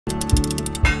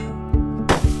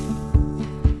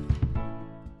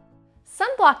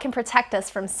Sunblock can protect us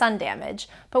from sun damage,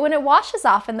 but when it washes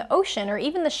off in the ocean or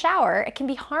even the shower, it can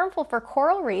be harmful for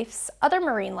coral reefs, other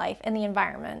marine life, and the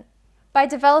environment. By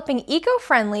developing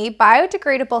eco-friendly,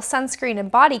 biodegradable sunscreen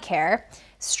and body care,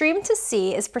 Stream to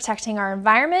Sea is protecting our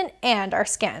environment and our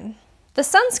skin. The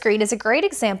sunscreen is a great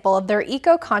example of their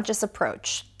eco-conscious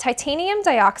approach. Titanium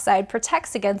dioxide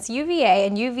protects against UVA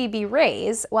and UVB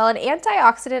rays, while an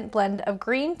antioxidant blend of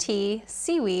green tea,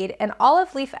 seaweed, and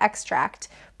olive leaf extract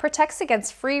protects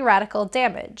against free radical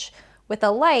damage, with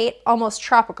a light, almost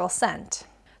tropical scent.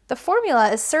 The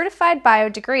formula is certified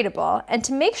biodegradable, and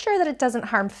to make sure that it doesn't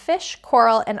harm fish,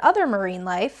 coral, and other marine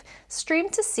life, Stream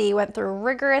to Sea went through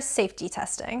rigorous safety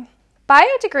testing.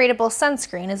 Biodegradable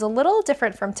sunscreen is a little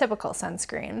different from typical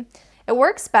sunscreen. It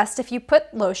works best if you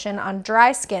put lotion on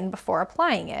dry skin before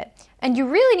applying it, and you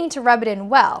really need to rub it in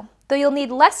well, though you'll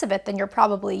need less of it than you're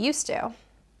probably used to.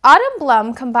 Autumn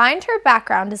Blum combined her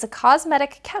background as a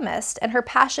cosmetic chemist and her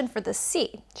passion for the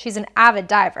sea, she's an avid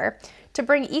diver, to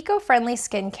bring eco-friendly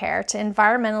skincare to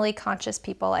environmentally conscious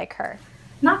people like her.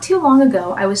 Not too long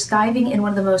ago, I was diving in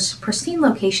one of the most pristine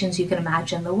locations you can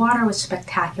imagine. The water was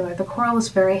spectacular, the coral was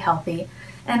very healthy,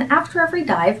 and after every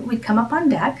dive, we'd come up on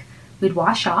deck, we'd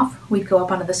wash off, we'd go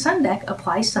up onto the sun deck,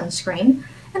 apply sunscreen,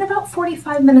 and about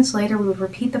 45 minutes later, we would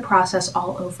repeat the process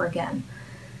all over again.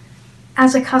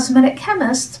 As a cosmetic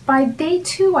chemist, by day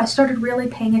 2, I started really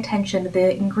paying attention to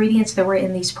the ingredients that were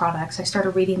in these products. I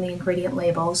started reading the ingredient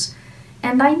labels,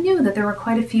 and I knew that there were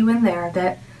quite a few in there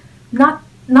that not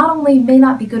only may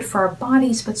not be good for our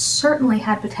bodies, but certainly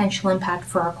had potential impact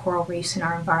for our coral reefs and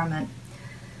our environment.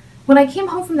 When I came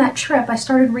home from that trip, I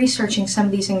started researching some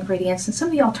of these ingredients and some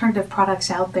of the alternative products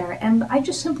out there, and I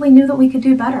just simply knew that we could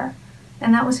do better.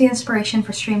 And that was the inspiration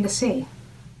for Stream to Sea.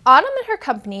 Autumn and her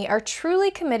company are truly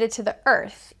committed to the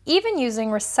earth, even using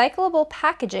recyclable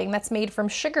packaging that's made from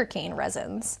sugarcane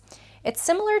resins. It's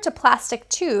similar to plastic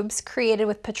tubes created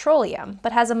with petroleum,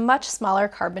 but has a much smaller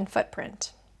carbon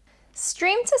footprint.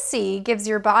 Stream to Sea gives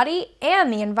your body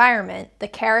and the environment the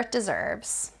care it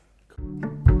deserves.